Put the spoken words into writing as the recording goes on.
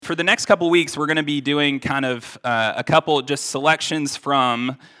for the next couple weeks, we're going to be doing kind of a couple just selections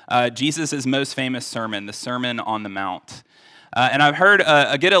from Jesus' most famous sermon, the Sermon on the Mount. And I've heard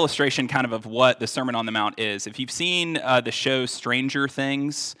a good illustration kind of what the Sermon on the Mount is. If you've seen the show Stranger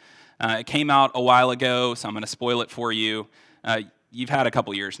Things, it came out a while ago, so I'm going to spoil it for you. You've had a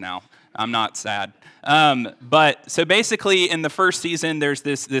couple years now. I'm not sad. But so basically in the first season, there's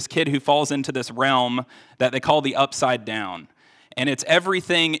this kid who falls into this realm that they call the Upside Down. And it's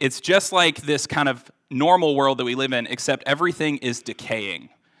everything, it's just like this kind of normal world that we live in, except everything is decaying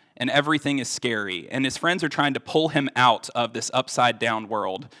and everything is scary. And his friends are trying to pull him out of this upside down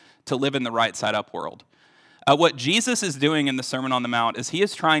world to live in the right side up world. What Jesus is doing in the Sermon on the Mount is he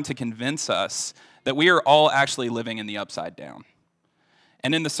is trying to convince us that we are all actually living in the upside down.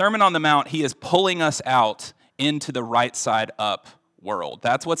 And in the Sermon on the Mount, he is pulling us out into the right side up world.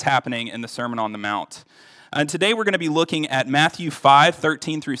 That's what's happening in the Sermon on the Mount. And today we're going to be looking at Matthew 5,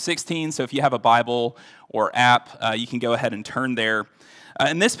 13 through 16. So if you have a Bible or app, you can go ahead and turn there.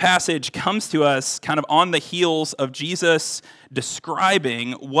 And this passage comes to us kind of on the heels of Jesus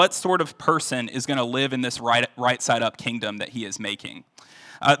describing what sort of person is going to live in this right side up kingdom that he is making.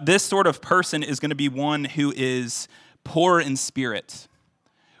 This sort of person is going to be one who is poor in spirit,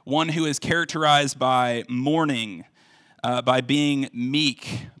 one who is characterized by mourning, by being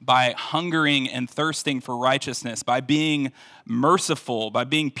meek, by hungering and thirsting for righteousness, by being merciful, by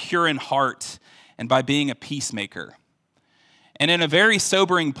being pure in heart, and by being a peacemaker. And in a very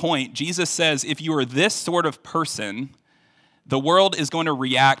sobering point, Jesus says, if you are this sort of person, the world is going to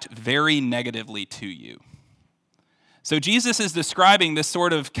react very negatively to you. So Jesus is describing this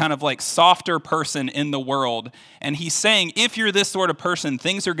sort of kind of like softer person in the world, and he's saying, if you're this sort of person,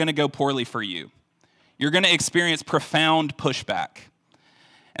 things are going to go poorly for you. You're going to experience profound pushback.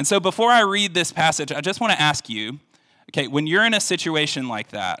 And so before I read this passage, I just want to ask you, okay, when you're in a situation like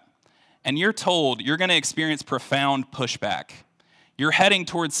that, and you're told you're going to experience profound pushback, you're heading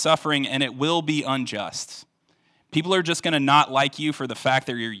towards suffering, and it will be unjust. People are just going to not like you for the fact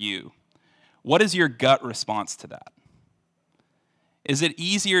that you're you. What is your gut response to that? Is it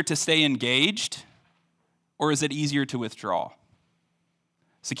easier to stay engaged, or is it easier to withdraw?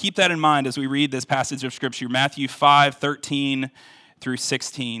 So keep that in mind as we read this passage of Scripture, Matthew 5, 13 through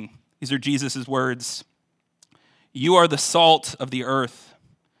 16. These are Jesus' words. You are the salt of the earth,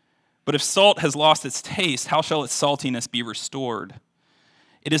 but if salt has lost its taste, how shall its saltiness be restored?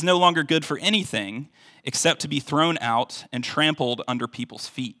 It is no longer good for anything except to be thrown out and trampled under people's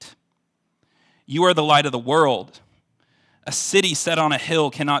feet. You are the light of the world. A city set on a hill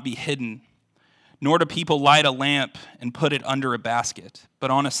cannot be hidden, nor do people light a lamp and put it under a basket, but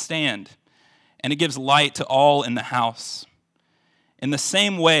on a stand, and it gives light to all in the house. In the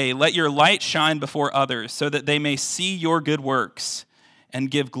same way, let your light shine before others, so that they may see your good works and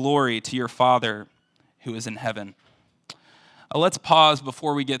give glory to your Father who is in heaven. Let's pause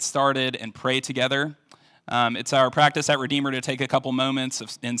before we get started and pray together. It's our practice at Redeemer to take a couple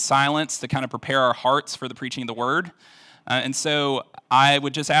moments in silence to kind of prepare our hearts for the preaching of the word. And so I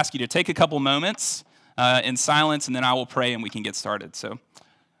would just ask you to take a couple moments in silence, and then I will pray and we can get started. So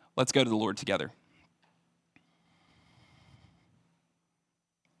let's go to the Lord together.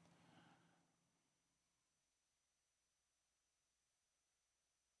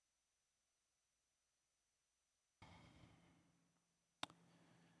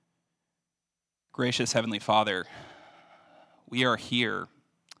 Gracious Heavenly Father, we are here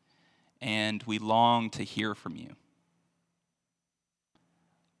and we long to hear from you.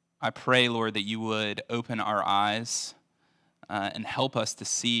 I pray, Lord, that you would open our eyes and help us to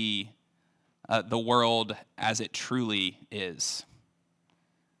see the world as it truly is.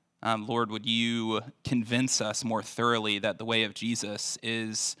 Lord, would you convince us more thoroughly that the way of Jesus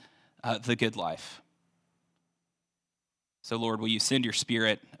is the good life? So, Lord, will you send your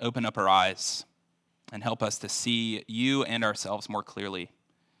Spirit, open up our eyes, and help us to see you and ourselves more clearly?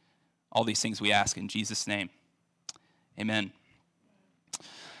 All these things we ask in Jesus' name. Amen.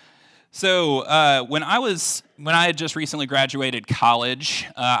 So when I had just recently graduated college,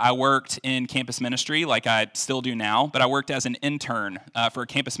 I worked in campus ministry like I still do now, but I worked as an intern for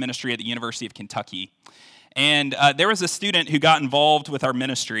campus ministry at the University of Kentucky. And there was a student who got involved with our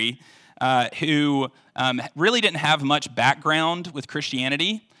ministry who really didn't have much background with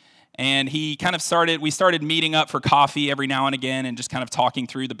Christianity. And we started meeting up for coffee every now and again and just kind of talking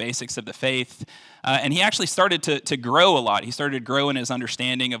through the basics of the faith. And he actually started to grow a lot. He started to grow in his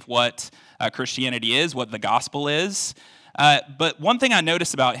understanding of what Christianity is, what the gospel is. But one thing I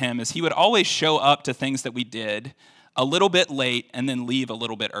noticed about him is he would always show up to things that we did a little bit late and then leave a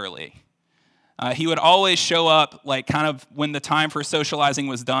little bit early. He would always show up like kind of when the time for socializing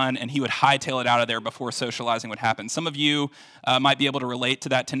was done, and he would hightail it out of there before socializing would happen. Some of you might be able to relate to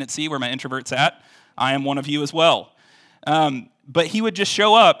that tendency where my introvert's at. I am one of you as well. But he would just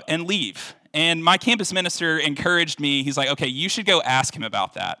show up and leave. And my campus minister encouraged me. He's like, okay, you should go ask him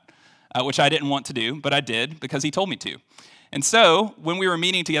about that, which I didn't want to do, but I did because he told me to. And so when we were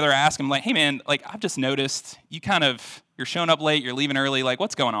meeting together, I asked him, like, hey, man, like, I've just noticed you're showing up late, you're leaving early, like,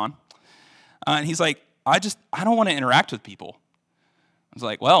 what's going on? And he's like, I don't want to interact with people. I was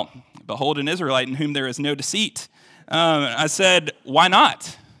like, well, behold an Israelite in whom there is no deceit. I said, why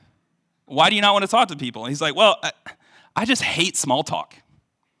not? Why do you not want to talk to people? And he's like, well, I just hate small talk.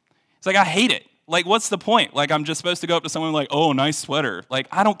 He's like, I hate it. Like, what's the point? Like, I'm just supposed to go up to someone like, oh, nice sweater. Like,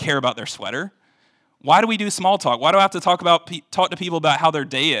 I don't care about their sweater. Why do we do small talk? Why do I have to talk to people about how their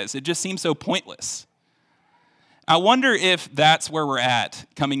day is? It just seems so pointless. I wonder if that's where we're at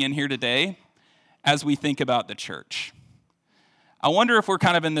coming in here today as we think about the church. I wonder if we're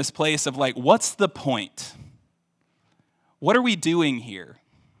kind of in this place of like, what's the point? What are we doing here?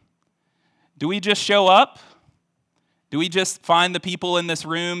 Do we just show up? Do we just find the people in this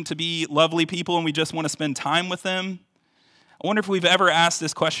room to be lovely people and we just want to spend time with them? I wonder if we've ever asked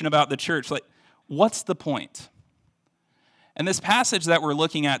this question about the church, like, what's the point? And this passage that we're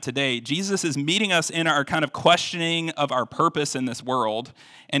looking at today, Jesus is meeting us in our kind of questioning of our purpose in this world,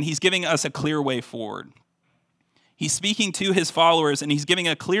 and he's giving us a clear way forward. He's speaking to his followers, and he's giving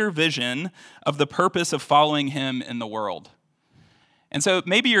a clear vision of the purpose of following him in the world. And so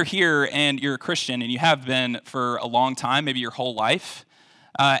maybe you're here and you're a Christian, and you have been for a long time, maybe your whole life,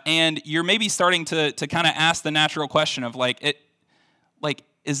 and you're maybe starting to kind of ask the natural question of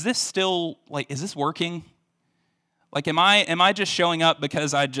is this working? Like, am I just showing up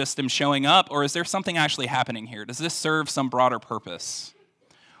because I just am showing up, or is there something actually happening here? Does this serve some broader purpose?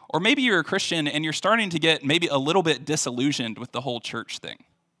 Or maybe you're a Christian and you're starting to get maybe a little bit disillusioned with the whole church thing.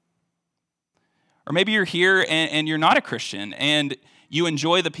 Or maybe you're here and you're not a Christian and you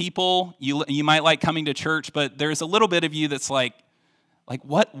enjoy the people, you might like coming to church, but there's a little bit of you that's like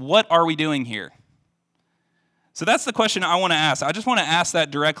what are we doing here? So that's the question I want to ask. I just want to ask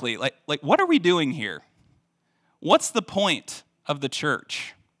that directly. Like what are we doing here? What's the point of the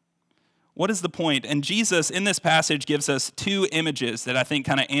church? What is the point? And Jesus, in this passage, gives us two images that I think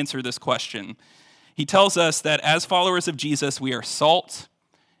kind of answer this question. He tells us that as followers of Jesus, we are salt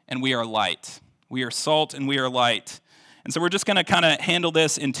and we are light. We are salt and we are light. And so we're just going to kind of handle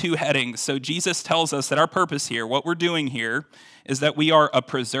this in two headings. So Jesus tells us that our purpose here, what we're doing here, is that we are a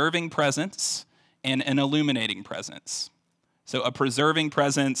preserving presence and an illuminating presence. So a preserving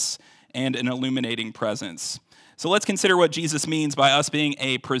presence and an illuminating presence. So let's consider what Jesus means by us being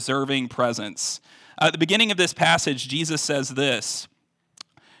a preserving presence. At the beginning of this passage, Jesus says this: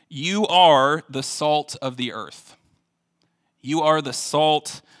 you are the salt of the earth. You are the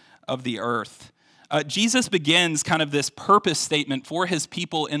salt of the earth. Jesus begins kind of this purpose statement for his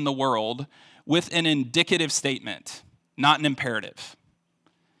people in the world with an indicative statement, not an imperative.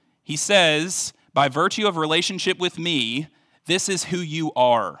 He says, by virtue of relationship with me, this is who you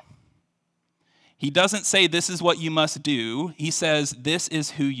are. He doesn't say this is what you must do. He says this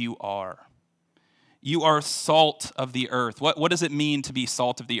is who you are. You are salt of the earth. What does it mean to be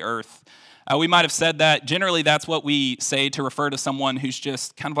salt of the earth? We might have said that. Generally, that's what we say to refer to someone who's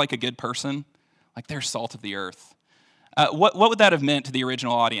just kind of like a good person. Like they're salt of the earth. What would that have meant to the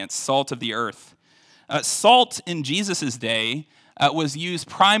original audience, salt of the earth? Salt in Jesus' day was used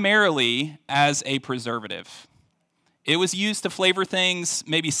primarily as a preservative. It was used to flavor things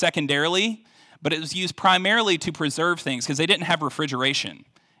maybe secondarily, but it was used primarily to preserve things because they didn't have refrigeration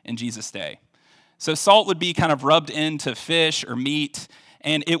in Jesus' day. So salt would be kind of rubbed into fish or meat,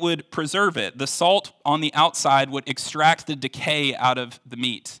 and it would preserve it. The salt on the outside would extract the decay out of the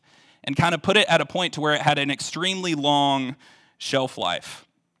meat and kind of put it at a point to where it had an extremely long shelf life.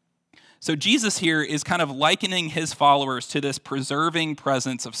 So Jesus here is kind of likening his followers to this preserving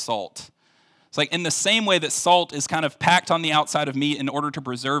presence of salt. It's like in the same way that salt is kind of packed on the outside of meat in order to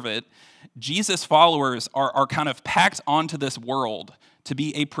preserve it, Jesus' followers are kind of packed onto this world to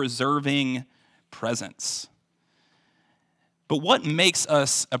be a preserving presence. But what makes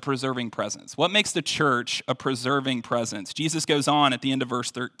us a preserving presence? What makes the church a preserving presence? Jesus goes on at the end of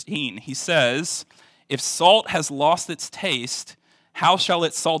verse 13. He says, if salt has lost its taste, how shall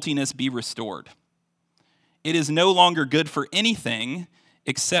its saltiness be restored? It is no longer good for anything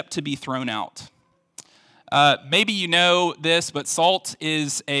except to be thrown out. Maybe you know this, but salt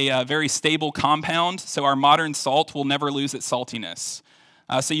is a very stable compound, so our modern salt will never lose its saltiness.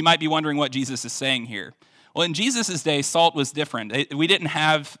 So you might be wondering what Jesus is saying here. Well, in Jesus' day, salt was different. They didn't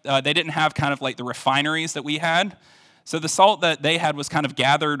have kind of like the refineries that we had. So the salt that they had was kind of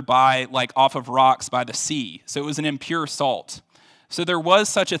gathered by like off of rocks by the sea. So it was an impure salt. So there was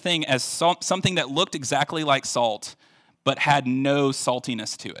such a thing as salt, something that looked exactly like salt, but had no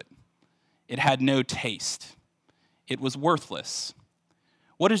saltiness to it. It had no taste. It was worthless.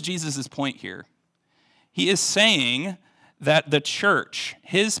 What is Jesus' point here? He is saying that the church,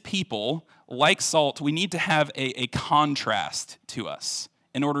 his people, like salt, we need to have a contrast to us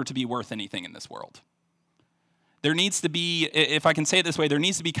in order to be worth anything in this world. There needs to be, if I can say it this way, there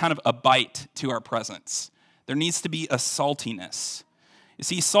needs to be kind of a bite to our presence. There needs to be a saltiness. You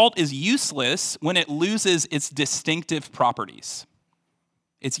see, salt is useless when it loses its distinctive properties.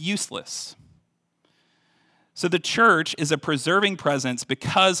 It's useless. So the church is a preserving presence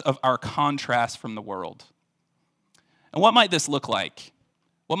because of our contrast from the world. And what might this look like?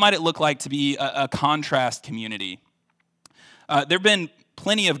 What might it look like to be a contrast community? There have been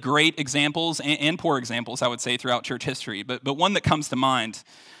plenty of great examples and poor examples, I would say, throughout church history. But one that comes to mind,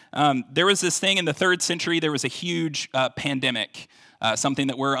 there was this thing in the 3rd century, there was a huge pandemic, something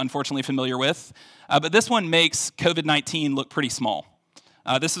that we're unfortunately familiar with. But this one makes COVID-19 look pretty small.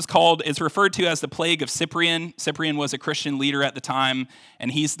 It's referred to as the plague of Cyprian. Cyprian was a Christian leader at the time,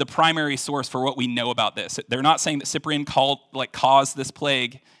 and he's the primary source for what we know about this. They're not saying that Cyprian caused this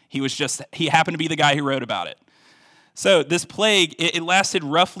plague. He happened to be the guy who wrote about it. So this plague, it lasted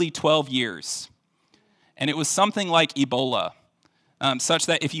roughly 12 years, and it was something like Ebola, such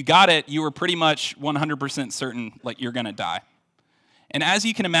that if you got it, you were pretty much 100% certain like you're going to die. And as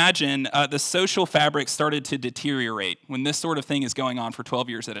you can imagine, the social fabric started to deteriorate when this sort of thing is going on for 12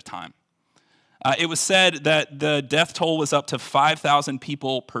 years at a time. It was said that the death toll was up to 5,000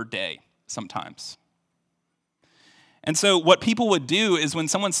 people per day sometimes. And so what people would do is when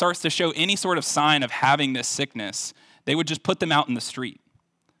someone starts to show any sort of sign of having this sickness, they would just put them out in the street.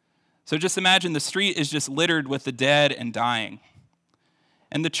 So just imagine the street is just littered with the dead and dying.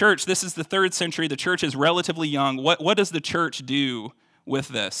 And the church, this is the 3rd century, the church is relatively young. What does the church do with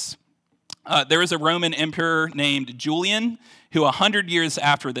this? There is a Roman emperor named Julian who 100 years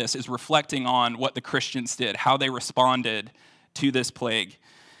after this is reflecting on what the Christians did, how they responded to this plague.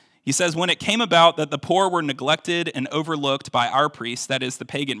 He says, when it came about that the poor were neglected and overlooked by our priests, that is the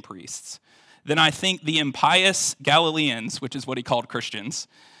pagan priests, then I think the impious Galileans, which is what he called Christians,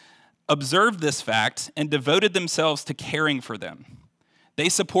 observed this fact and devoted themselves to caring for them. They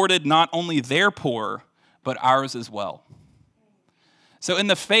supported not only their poor, but ours as well. So in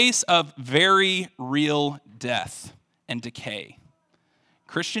the face of very real death and decay,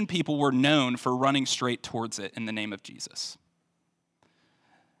 Christian people were known for running straight towards it in the name of Jesus.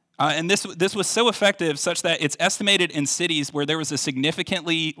 And this was so effective such that it's estimated in cities where there was a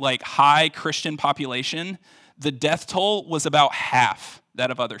significantly high Christian population, the death toll was about half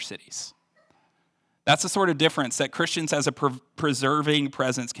that of other cities. That's the sort of difference that Christians as a preserving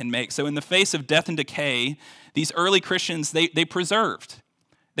presence can make. So in the face of death and decay, these early Christians, they preserved.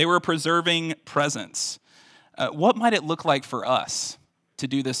 They were a preserving presence. What might it look like for us to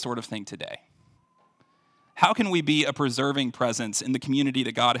do this sort of thing today? How can we be a preserving presence in the community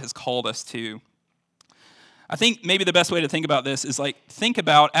that God has called us to? I think maybe the best way to think about this is think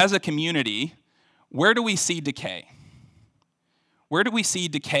about, as a community, where do we see decay? Where do we see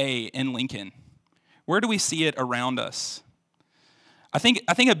decay in Lincoln? Where do we see it around us? I think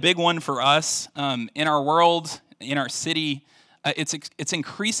a big one for us in our world, in our city, it's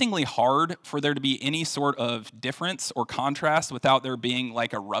increasingly hard for there to be any sort of difference or contrast without there being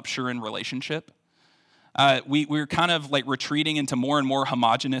a rupture in relationship. We're kind of retreating into more and more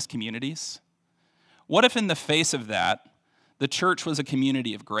homogenous communities. What if in the face of that, the church was a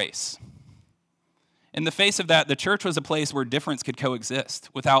community of grace? In the face of that, the church was a place where difference could coexist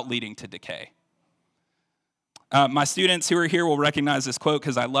without leading to decay. My students who are here will recognize this quote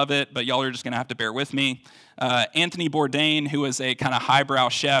because I love it, but y'all are just going to have to bear with me. Anthony Bourdain, who was a kind of highbrow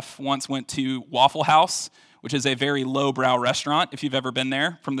chef, once went to Waffle House, which is a very lowbrow restaurant, if you've ever been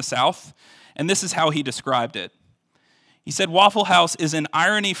there, from the South. And this is how he described it. He said, Waffle House is an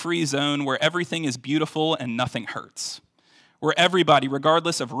irony-free zone where everything is beautiful and nothing hurts, where everybody,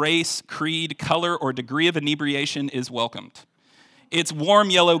 regardless of race, creed, color, or degree of inebriation, is welcomed. Its warm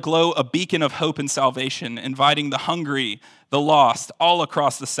yellow glow, a beacon of hope and salvation, inviting the hungry, the lost, all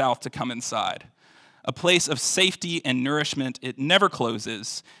across the South to come inside. A place of safety and nourishment. It never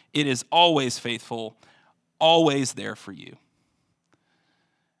closes. It is always faithful, always there for you.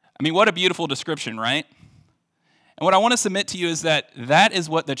 I mean, what a beautiful description, right? And what I want to submit to you is that is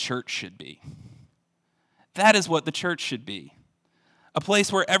what the church should be. That is what the church should be. A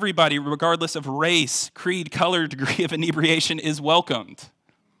place where everybody, regardless of race, creed, color, degree of inebriation, is welcomed.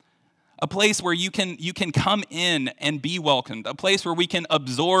 A place where you can come in and be welcomed. A place where we can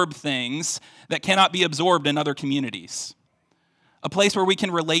absorb things that cannot be absorbed in other communities. A place where we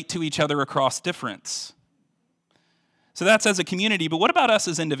can relate to each other across difference. So that's as a community, but what about us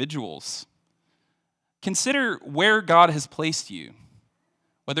as individuals? Consider where God has placed you,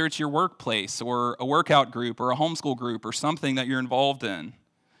 whether it's your workplace or a workout group or a homeschool group or something that you're involved in.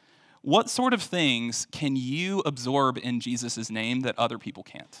 What sort of things can you absorb in Jesus' name that other people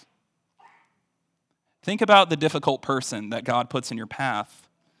can't? Think about the difficult person that God puts in your path.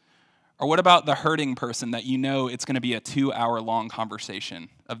 Or what about the hurting person that you know it's going to be a 2-hour-long conversation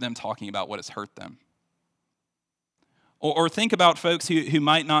of them talking about what has hurt them? Or think about folks who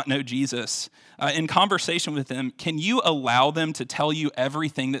might not know Jesus. In conversation with them, can you allow them to tell you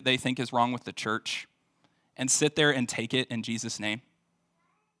everything that they think is wrong with the church and sit there and take it in Jesus' name?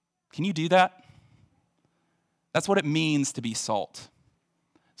 Can you do that? That's what it means to be salt.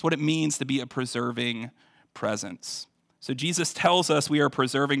 It's what it means to be a preserving presence. So Jesus tells us we are a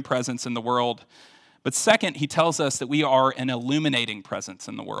preserving presence in the world. But second, he tells us that we are an illuminating presence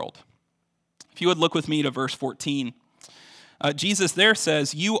in the world. If you would look with me to verse 14. Jesus there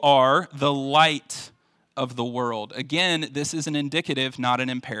says, you are the light of the world. Again, this is an indicative, not an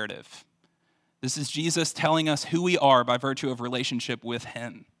imperative. This is Jesus telling us who we are by virtue of relationship with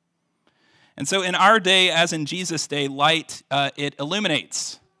him. And so in our day, as in Jesus' day, light, it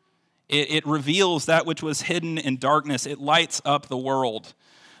illuminates. It reveals that which was hidden in darkness. It lights up the world.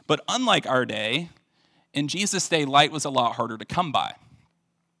 But unlike our day, in Jesus' day, light was a lot harder to come by.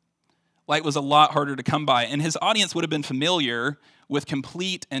 Light was a lot harder to come by, and his audience would have been familiar with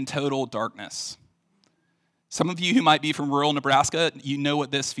complete and total darkness. Some of you who might be from rural Nebraska, you know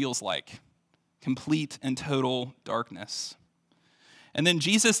what this feels like. Complete and total darkness. And then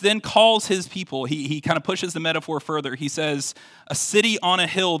Jesus then calls his people. He kind of pushes the metaphor further. He says, a city on a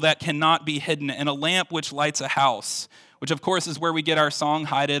hill that cannot be hidden, and a lamp which lights a house, which of course is where we get our song,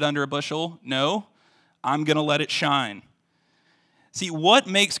 hide it under a bushel. No, I'm going to let it shine. See, what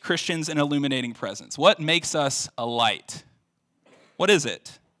makes Christians an illuminating presence? What makes us a light? What is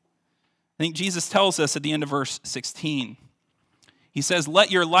it? I think Jesus tells us at the end of verse 16. He says, let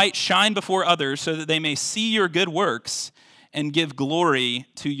your light shine before others so that they may see your good works and give glory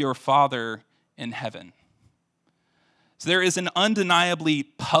to your Father in heaven. So there is an undeniably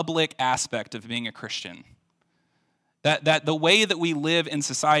public aspect of being a Christian. That the way that we live in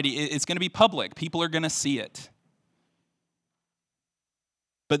society, it's going to be public. People are going to see it.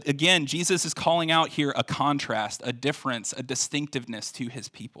 But again, Jesus is calling out here a contrast, a difference, a distinctiveness to his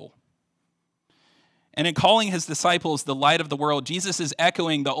people. And in calling his disciples the light of the world, Jesus is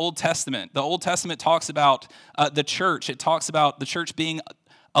echoing the Old Testament. The Old Testament talks about the church. It talks about the church being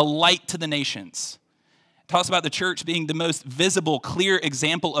a light to the nations. It talks about the church being the most visible, clear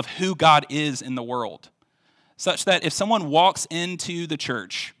example of who God is in the world. Such that if someone walks into the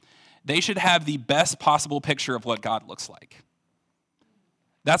church, they should have the best possible picture of what God looks like.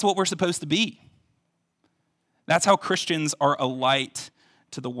 That's what we're supposed to be. That's how Christians are a light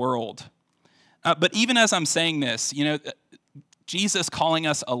to the world. But even as I'm saying this, Jesus calling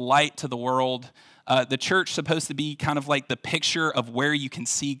us a light to the world, the church supposed to be kind of like the picture of where you can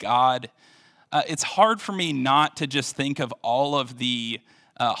see God. It's hard for me not to just think of all of the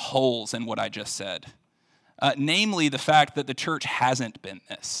holes in what I just said. Namely, the fact that the church hasn't been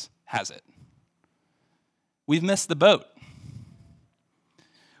this, has it? We've missed the boat.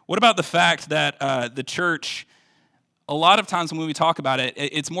 What about the fact that the church, a lot of times when we talk about it,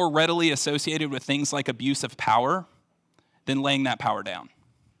 it's more readily associated with things like abuse of power than laying that power down.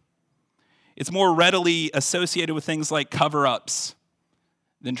 It's more readily associated with things like cover-ups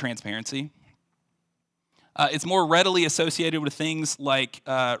than transparency. It's more readily associated with things like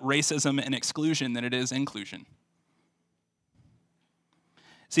racism and exclusion than it is inclusion.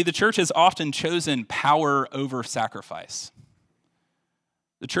 See, the church has often chosen power over sacrifice.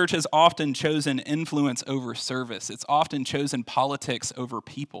 The church has often chosen influence over service. It's often chosen politics over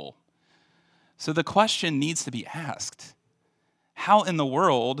people. So the question needs to be asked, how in the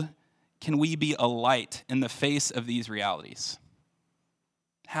world can we be a light in the face of these realities?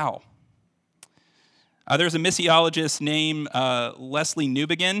 How? There's a missiologist named Leslie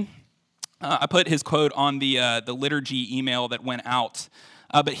Newbigin. I put his quote on the liturgy email that went out.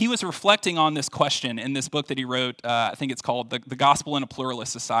 But he was reflecting on this question in this book that he wrote. I think it's called The Gospel in a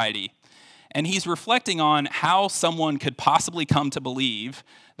Pluralist Society. And he's reflecting on how someone could possibly come to believe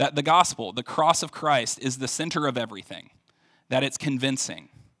that the gospel, the cross of Christ, is the center of everything, that it's convincing.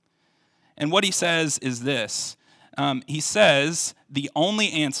 And what he says is this, He says, the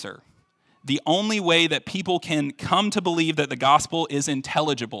only answer, the only way that people can come to believe that the gospel is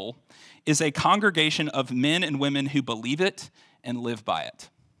intelligible is a congregation of men and women who believe it and live by it.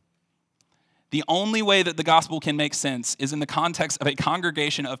 The only way that the gospel can make sense is in the context of a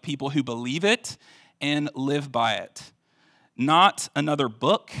congregation of people who believe it and live by it. Not another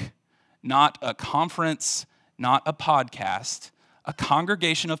book, not a conference, not a podcast, a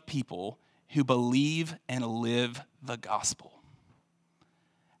congregation of people who believe and live the gospel.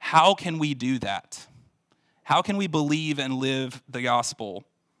 How can we do that? How can we believe and live the gospel?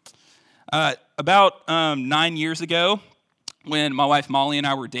 About 9 years ago, when my wife Molly and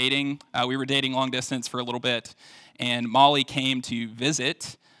I were dating, we were dating long distance for a little bit, and Molly came to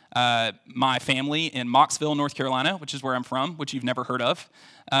visit my family in Mocksville, North Carolina, which is where I'm from, which you've never heard of,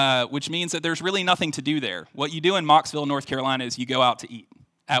 which means that there's really nothing to do there. What you do in Mocksville, North Carolina is you go out to eat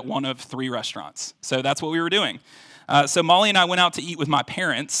at one of 3 restaurants. So that's what we were doing. So Molly and I went out to eat with my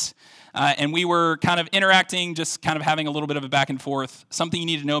parents, and we were kind of interacting, just kind of having a little bit of a back and forth. Something you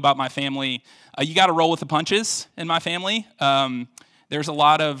need to know about my family, you got to roll with the punches in my family. There's a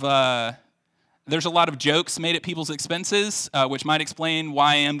lot of jokes made at people's expenses, which might explain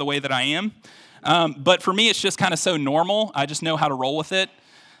why I am the way that I am. But for me, it's just kind of so normal. I just know how to roll with it.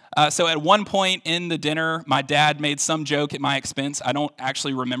 So at one point in the dinner, my dad made some joke at my expense. I don't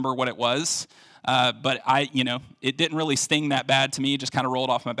actually remember what it was. But it didn't really sting that bad to me. It just kind of rolled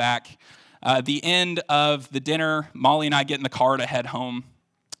off my back. The end of the dinner, Molly and I get in the car to head home.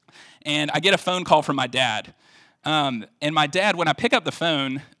 And I get a phone call from my dad. And my dad, when I pick up the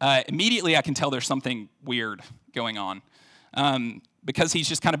phone, immediately I can tell there's something weird going on. Because he's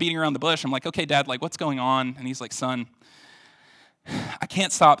just kind of beating around the bush. I'm like, okay, Dad, like, what's going on? And he's like, son, I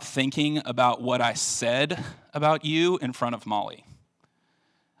can't stop thinking about what I said about you in front of Molly.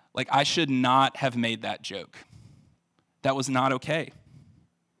 Like, I should not have made that joke. That was not okay.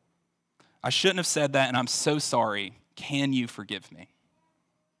 I shouldn't have said that, and I'm so sorry. Can you forgive me?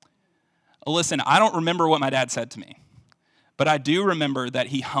 Listen, I don't remember what my dad said to me, but I do remember that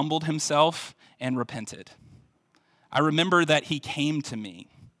he humbled himself and repented. I remember that he came to me.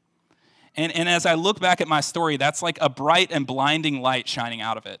 And as I look back at my story, that's like a bright and blinding light shining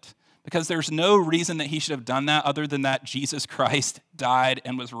out of it. Because there's no reason that he should have done that other than that Jesus Christ died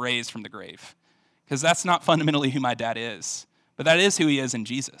and was raised from the grave. Because that's not fundamentally who my dad is. But that is who he is in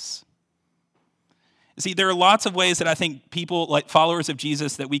Jesus. See, there are lots of ways that I think people, like followers of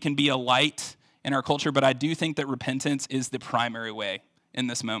Jesus, that we can be a light in our culture, but I do think that repentance is the primary way in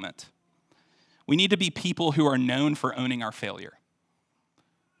this moment. We need to be people who are known for owning our failure.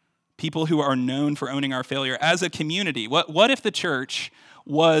 People who are known for owning our failure. As a community, what if the church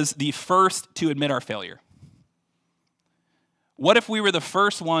was the first to admit our failure? What if we were the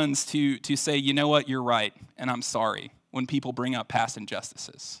first ones to say, you know what, you're right, and I'm sorry, when people bring up past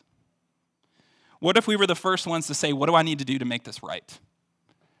injustices? What if we were the first ones to say, what do I need to do to make this right?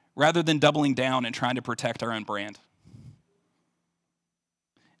 Rather than doubling down and trying to protect our own brand.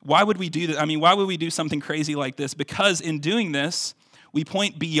 Why would we do that? I mean, why would we do something crazy like this? Because in doing this, we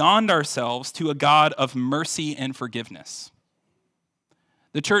point beyond ourselves to a God of mercy and forgiveness.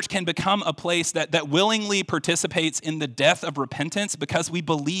 The church can become a place that willingly participates in the death of repentance because we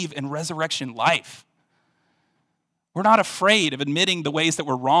believe in resurrection life. We're not afraid of admitting the ways that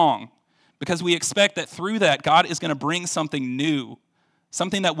we're wrong because we expect that through that, God is going to bring something new,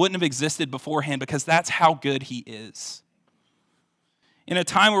 something that wouldn't have existed beforehand because that's how good he is. In a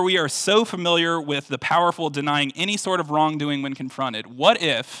time where we are so familiar with the powerful denying any sort of wrongdoing when confronted, what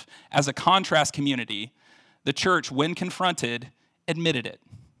if, as a contrast community, the church, when confronted, admitted it?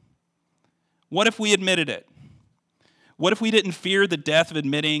 What if we admitted it? What if we didn't fear the death of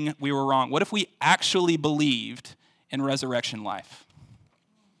admitting we were wrong? What if we actually believed in resurrection life?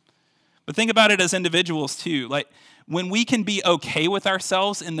 But think about it as individuals too. Like, when we can be okay with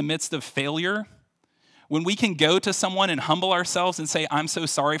ourselves in the midst of failure, when we can go to someone and humble ourselves and say, I'm so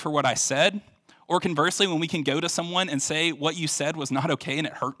sorry for what I said, or conversely, when we can go to someone and say, what you said was not okay and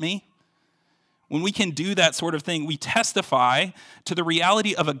it hurt me, when we can do that sort of thing, we testify to the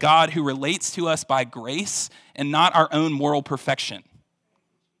reality of a God who relates to us by grace and not our own moral perfection.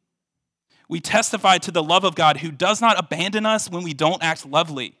 We testify to the love of God who does not abandon us when we don't act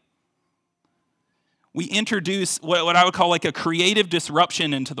lovely. We introduce what I would call like a creative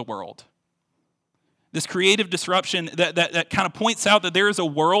disruption into the world. This creative disruption that kind of points out that there is a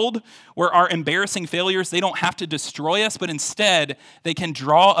world where our embarrassing failures, they don't have to destroy us, but instead they can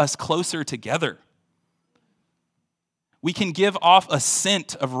draw us closer together. We can give off a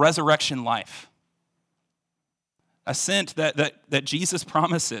scent of resurrection life. Ascent that Jesus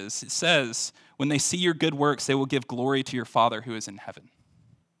promises. It says, when they see your good works, they will give glory to your Father who is in heaven.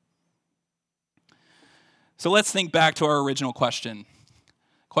 So let's think back to our original question.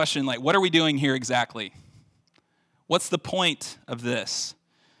 Question like, what are we doing here exactly? What's the point of this?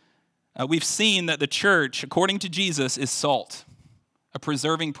 We've seen that the church, according to Jesus, is salt, a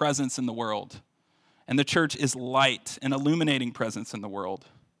preserving presence in the world. And the church is light, an illuminating presence in the world.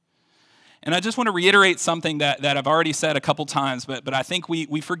 And I just want to reiterate something that I've already said a couple times, but I think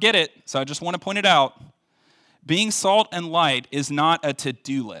we forget it, so I just want to point it out. Being salt and light is not a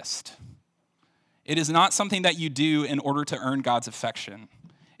to-do list. It is not something that you do in order to earn God's affection.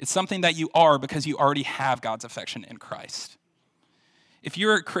 It's something that you are because you already have God's affection in Christ. If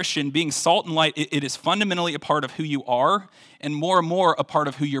you're a Christian, being salt and light, it is fundamentally a part of who you are and more a part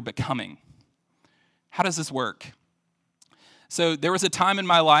of who you're becoming. How does this work? So there was a time in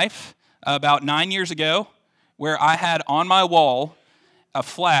my life about 9 years ago where I had on my wall a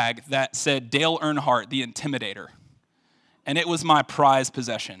flag that said Dale Earnhardt, the Intimidator. And it was my prized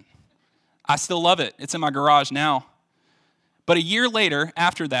possession. I still love it. It's in my garage now. But a year later,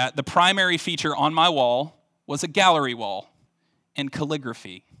 after that, the primary feature on my wall was a gallery wall and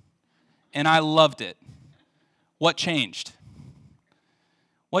calligraphy. And I loved it. What changed?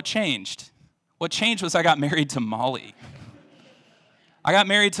 What changed? What changed was I got married to Molly. I got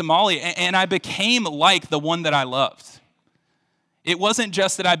married to Molly, and I became like the one that I loved. It wasn't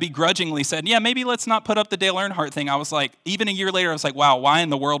just that I begrudgingly said, yeah, maybe let's not put up the Dale Earnhardt thing. I was like, even a year later, I was like, wow, why in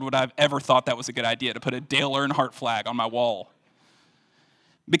the world would I have ever thought that was a good idea to put a Dale Earnhardt flag on my wall?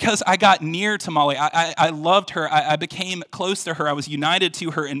 Because I got near to Molly. I loved her. I became close to her. I was united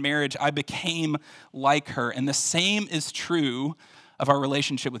to her in marriage. I became like her. And the same is true of our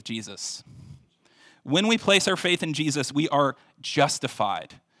relationship with Jesus. When we place our faith in Jesus, we are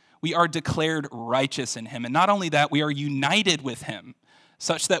justified. We are declared righteous in him. And not only that, we are united with him,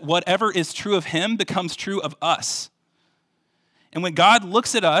 such that whatever is true of him becomes true of us. And when God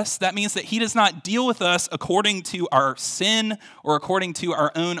looks at us, that means that he does not deal with us according to our sin or according to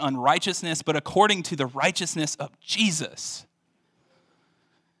our own unrighteousness, but according to the righteousness of Jesus.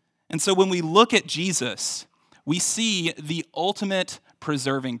 And so when we look at Jesus, we see the ultimate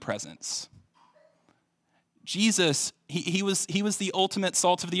preserving presence. Jesus, he was the ultimate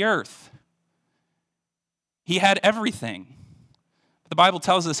salt of the earth. He had everything. The Bible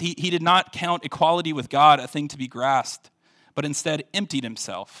tells us he did not count equality with God a thing to be grasped, but instead emptied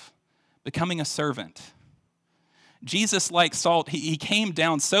himself, becoming a servant. Jesus, like salt, he came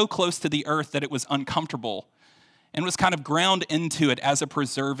down so close to the earth that it was uncomfortable and was kind of ground into it as a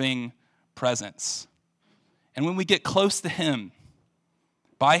preserving presence. And when we get close to him,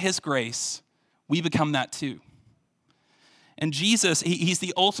 by his grace, we become that too. And Jesus, he's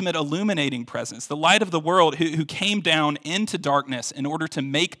the ultimate illuminating presence, the light of the world who came down into darkness in order to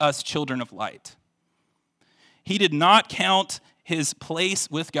make us children of light. He did not count his place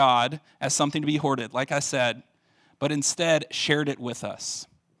with God as something to be hoarded, like I said, but instead shared it with us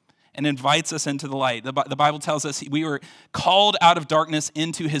and invites us into the light. The Bible tells us we were called out of darkness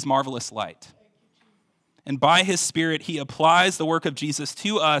into his marvelous light. And by his Spirit, he applies the work of Jesus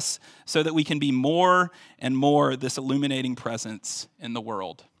to us so that we can be more and more this illuminating presence in the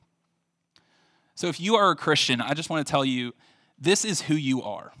world. So if you are a Christian, I just want to tell you, this is who you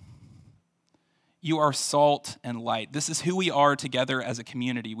are. You are salt and light. This is who we are together as a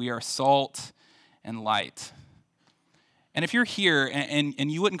community. We are salt and light. And if you're here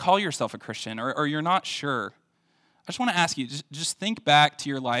and you wouldn't call yourself a Christian or you're not sure, I just want to ask you, just think back to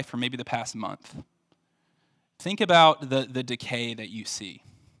your life for maybe the past month. Think about the decay that you see.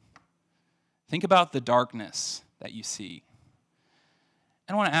 Think about the darkness that you see.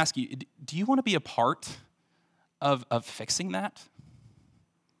 And I want to ask you, do you want to be a part of fixing that?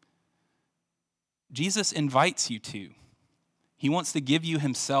 Jesus invites you to. He wants to give you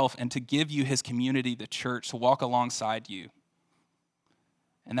himself and to give you his community, the church, to walk alongside you.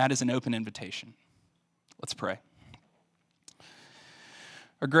 And that is an open invitation. Let's pray.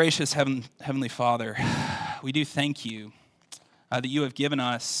 Our gracious Heavenly Father, we do thank you that you have given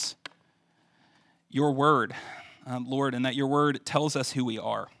us your word, Lord, and that your word tells us who we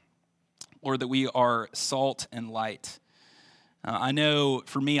are. Lord, that we are salt and light. I know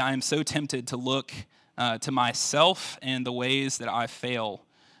for me, I am so tempted to look to myself and the ways that I fail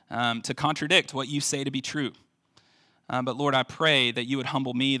to contradict what you say to be true. But Lord, I pray that you would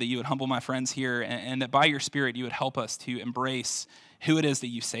humble me, that you would humble my friends here, and that by your Spirit you would help us to embrace who it is that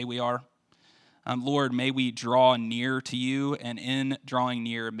you say we are. Lord, may we draw near to you, and in drawing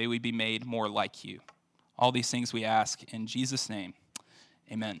near, may we be made more like you. All these things we ask in Jesus' name,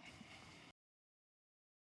 amen.